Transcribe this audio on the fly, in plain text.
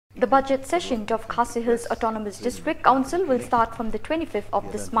The budget session of Khasi Hills Autonomous District Council will start from the 25th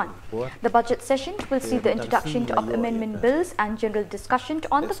of this month. The budget session will see the introduction of amendment bills and general discussion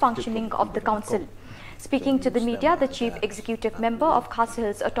on the functioning of the council. Speaking to the media, the Chief Executive Member of Khasi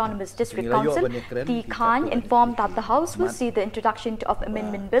Hills Autonomous District Council, T. Khan, informed that the House will see the introduction of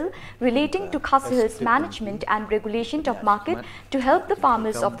amendment bill relating to Khasi Hills management and regulation of market to help the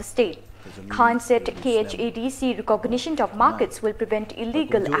farmers of the state. Khan said KHD recognition of markets will prevent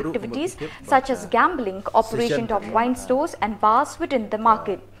illegal activities such as gambling, operation of wine stores and bars within the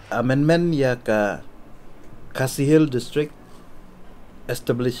market. Amendment ya ka Khasi Hills District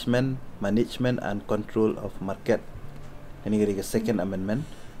Establishment, Management and Control of Market. Ini kira second amendment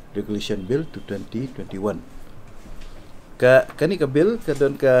regulation bill to 2021. Kani ka bill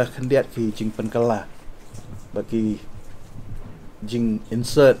kadon ka kendiat ki jing penkala bagi jing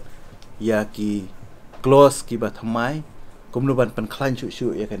insert ya ki clause ki bathamai kumnuban penklan cu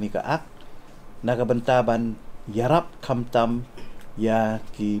ya kani ka ak naga bentaban yarap kamtam ya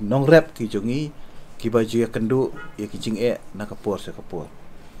ki nongrep ki jongi ki baju ya kendu ya ki jing nakapor sa kapor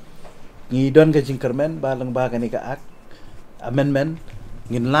ngidon ka jing kermen balang ba kani ka ak amendment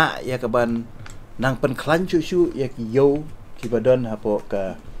nginla ya kaban nang penklan cu ya ki yo ki badon hapo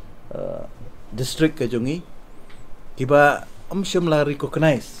ka district ka jongi ki ba amsyam la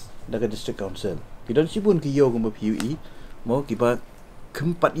recognize daga district council kidon sibun ki yo gum PUE mo ki ba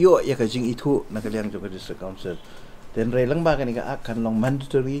kempat yo ya ka jing itu nakaliang juga district council dan re lang ba kani ka akan long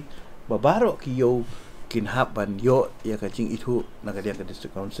mandatory babaro ki yo kinhap ban yo ya ka jing itu nakaliang ka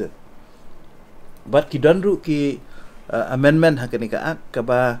district council but kidon ru ki amendment ha kani ka ak ka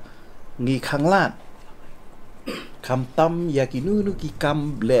ba ngi khanglat kam tam ya ki nu ki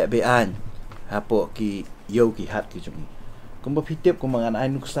kam le be an hapo ki yo ki hat ki jung kum ba pitip kum mangan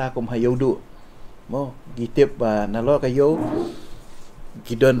ai nuksa kum hayo du mo gitip ba nalo kayo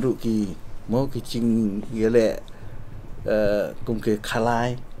kidon ru ki mo ki ching gele kum ke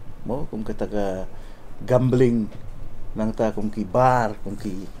khalai mo kum ke taga gambling nang ta kum ki bar kum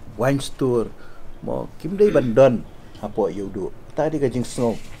ki wine store mo kim dei bandon hapo yo du ta di ka jing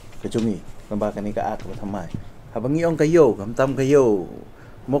snow ka jungi lamba kani ka at ba thamai habangi ong kayo kam tam kayo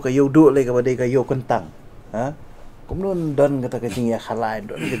mo kayo du le ka ba dei kayo kentang ha kumnon don kata kajing ya khalai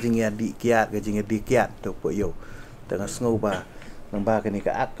don kajing ya di kiat kajing ya di kiat to po yo tengah sngo ba nang ba kani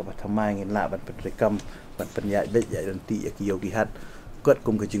ka ak ka ba thamai ngin la ban petrikam ban penya de ya dan ti ya ki yo ki hat kot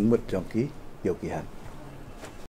kum kajing mut jong ki yo ki hat